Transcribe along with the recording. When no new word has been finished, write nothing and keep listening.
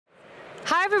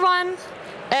everyone.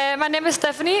 My name is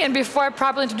Stephanie, and before I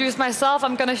properly introduce myself,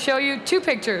 I'm going to show you two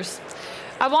pictures.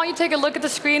 I want you to take a look at the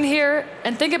screen here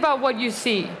and think about what you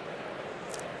see.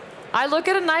 I look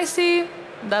at it and I see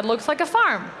that looks like a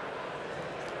farm.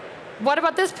 What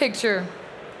about this picture?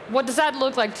 What does that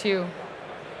look like to you?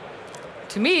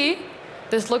 To me,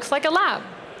 this looks like a lab.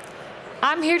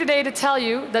 I'm here today to tell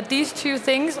you that these two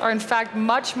things are in fact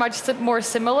much more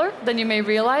similar than you may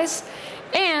realize,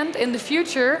 and in the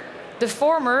future, the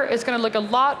former is going to look a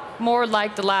lot more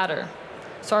like the latter.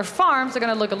 So our farms are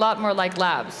going to look a lot more like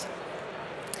labs.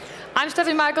 I'm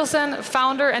Stephanie Michelsen,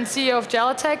 founder and CEO of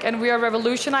Jellatech, and we are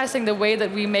revolutionizing the way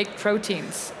that we make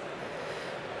proteins.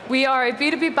 We are a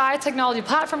B2B biotechnology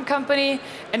platform company,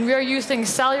 and we are using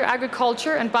cellular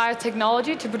agriculture and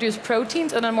biotechnology to produce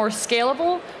proteins in a more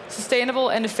scalable, sustainable,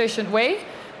 and efficient way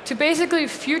to basically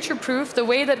future-proof the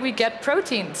way that we get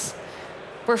proteins.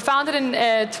 We're founded in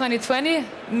 2020,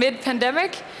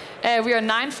 mid-pandemic. We are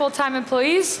 9 full-time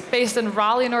employees based in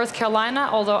Raleigh, North Carolina,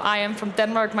 although I am from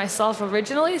Denmark myself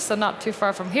originally, so not too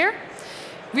far from here.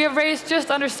 We have raised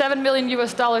just under $7 million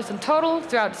in total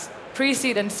throughout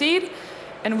pre-seed and seed,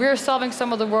 and we're solving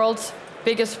some of the world's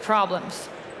biggest problems.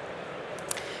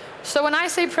 So when I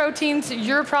say proteins,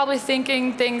 you're probably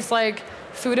thinking things like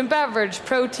food and beverage,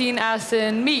 protein as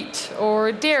in meat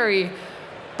or dairy.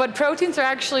 But proteins are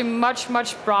actually much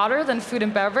broader than food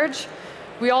and beverage.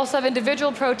 We also have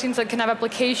individual proteins that can have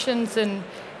applications in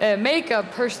makeup,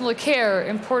 personal care,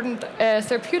 important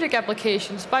therapeutic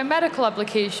applications, biomedical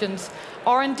applications,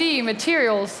 R&D,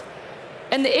 materials.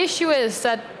 And the issue is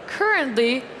that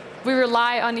currently we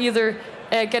rely on either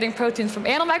getting proteins from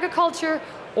animal agriculture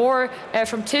or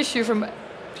from tissue from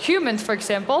humans, for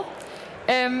example.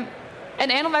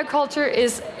 And animal agriculture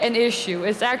is an issue.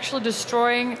 It's actually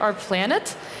destroying our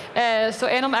planet. So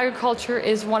animal agriculture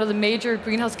is one of the major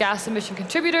greenhouse gas emission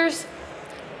contributors.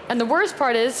 And the worst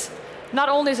part is, not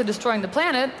only is it destroying the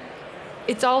planet,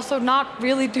 it's also not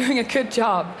really doing a good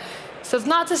job. So it's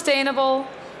not sustainable,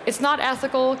 it's not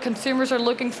ethical. Consumers are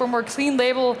looking for more clean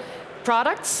label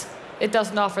products. It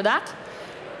doesn't offer that.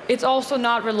 It's also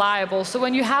not reliable. So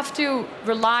when you have to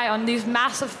rely on these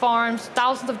massive farms,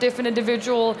 thousands of different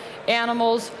individual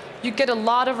animals, you get a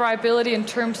lot of variability in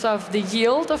terms of the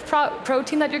yield of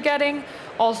protein that you're getting,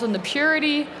 also in the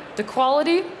purity, the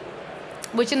quality,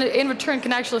 which in return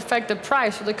can actually affect the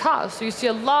price or the cost. So you see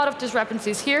a lot of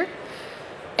discrepancies here.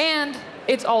 And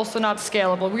it's also not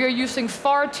scalable. We are using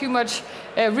far too much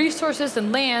resources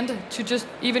and land to just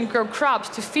even grow crops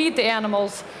to feed the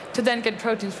animals to then get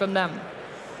proteins from them.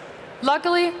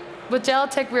 Luckily, with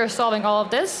Jellatech, we are solving all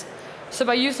of this. So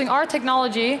by using our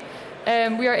technology,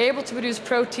 we are able to produce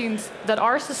proteins that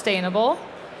are sustainable.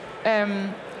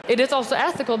 It is also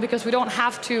ethical because we don't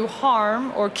have to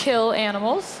harm or kill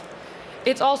animals.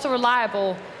 It's also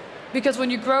reliable because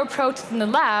when you grow proteins in the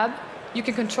lab, you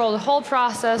can control the whole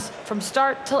process from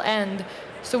start till end.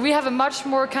 So we have a much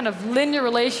more kind of linear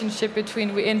relationship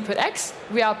between we input X,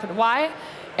 we output Y,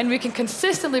 and we can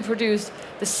consistently produce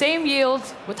the same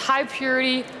yields with high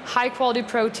purity, high quality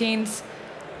proteins.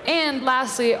 And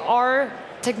lastly, our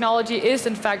technology is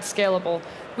in fact scalable.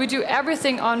 We do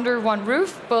everything under one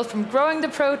roof, both from growing the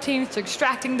proteins to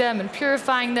extracting them and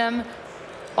purifying them,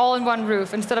 all in one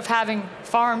roof, instead of having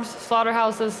farms,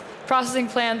 slaughterhouses, processing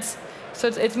plants. So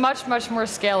it's much more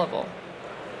scalable.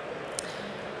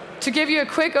 To give you a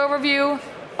quick overview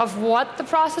of what the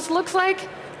process looks like,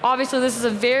 obviously this is a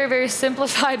very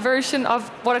simplified version of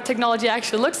what a technology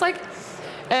actually looks like.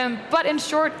 But in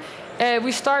short,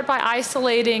 we start by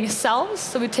isolating cells.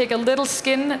 So we take a little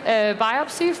skin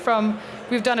biopsy from,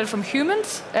 we've done it from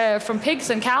humans, from pigs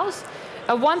and cows.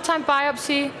 A one-time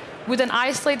biopsy, we then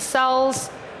isolate cells.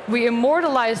 We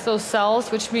immortalize those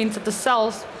cells, which means that the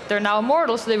cells, they're now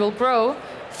immortal, so they will grow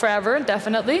forever,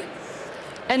 definitely.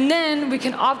 And then we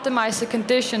can optimize the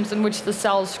conditions in which the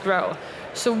cells grow.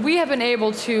 So we have been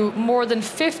able to more than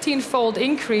 15-fold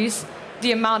increase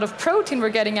the amount of protein we're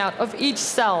getting out of each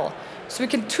cell. So we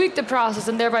can tweak the process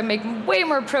and thereby make way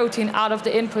more protein out of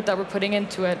the input that we're putting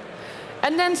into it.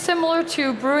 And then similar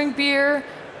to brewing beer,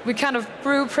 we kind of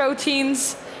brew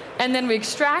proteins, and then we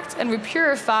extract and we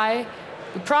purify,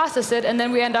 we process it, and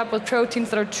then we end up with proteins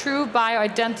that are true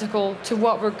bioidentical to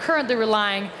what we're currently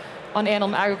relying on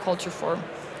animal agriculture for.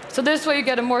 So this way you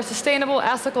get a more sustainable,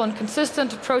 ethical, and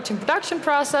consistent protein production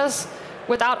process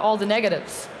without all the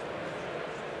negatives.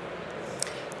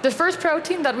 The first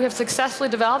protein that we have successfully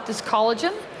developed is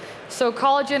collagen. So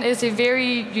collagen is a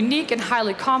very unique and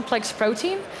highly complex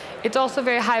protein. It's also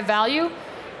very high value.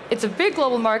 It's a big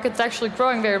global market. It's actually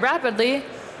growing very rapidly.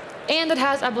 And it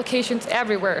has applications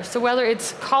everywhere. So whether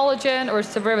it's collagen or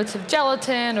it's derivatives of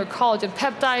gelatin or collagen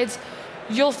peptides,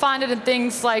 you'll find it in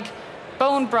things like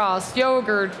bone broths,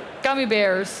 yogurt, gummy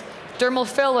bears, dermal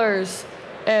fillers,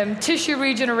 tissue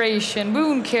regeneration,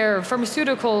 wound care,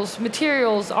 pharmaceuticals,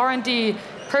 materials, R&D,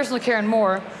 personal care, and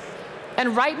more.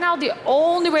 And right now, the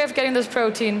only way of getting this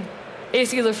protein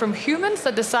is either from humans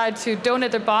that decide to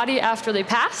donate their body after they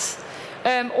pass,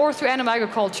 or through animal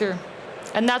agriculture.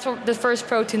 And that's what the first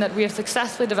protein that we have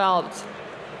successfully developed.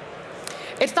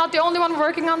 It's not the only one we're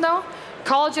working on, though.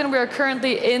 Collagen, we are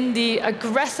currently in the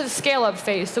aggressive scale-up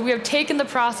phase. So we have taken the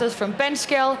process from bench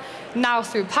scale, now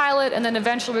through pilot, and then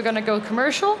eventually we're going to go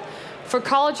commercial. For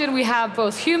collagen, we have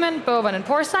both human, bovine, and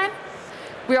porcine.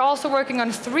 We are also working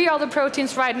on 3 other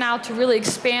proteins right now to really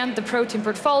expand the protein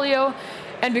portfolio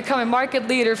and become a market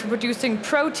leader for producing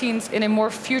proteins in a more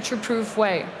future-proof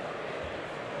way.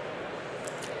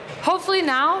 Hopefully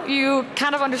now you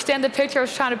kind of understand the picture I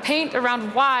was trying to paint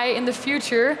around why in the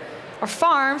future our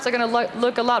farms are going to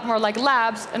look a lot more like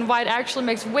labs, and why it actually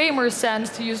makes way more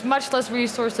sense to use much less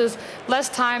resources, less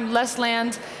time, less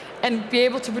land, and be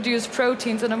able to produce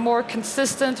proteins in a more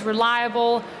consistent,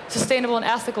 reliable, sustainable, and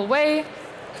ethical way.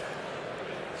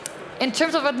 In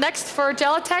terms of what next for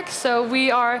Jellatech, so we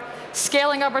are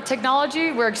scaling up our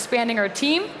technology, we're expanding our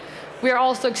team. We are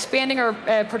also expanding our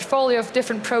portfolio of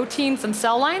different proteins and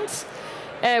cell lines.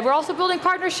 We're also building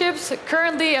partnerships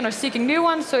currently and are seeking new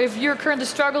ones. So if you're currently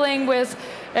struggling with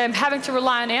having to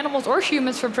rely on animals or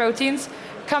humans for proteins,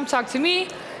 come talk to me.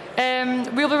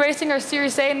 We'll be raising our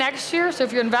Series A next year. So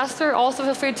if you're an investor, also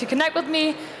feel free to connect with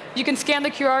me. You can scan the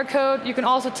QR code. You can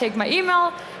also take my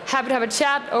email. Happy to have a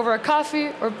chat over a coffee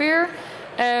or beer.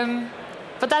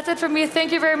 But that's it from me.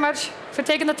 Thank you very much for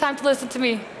taking the time to listen to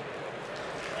me.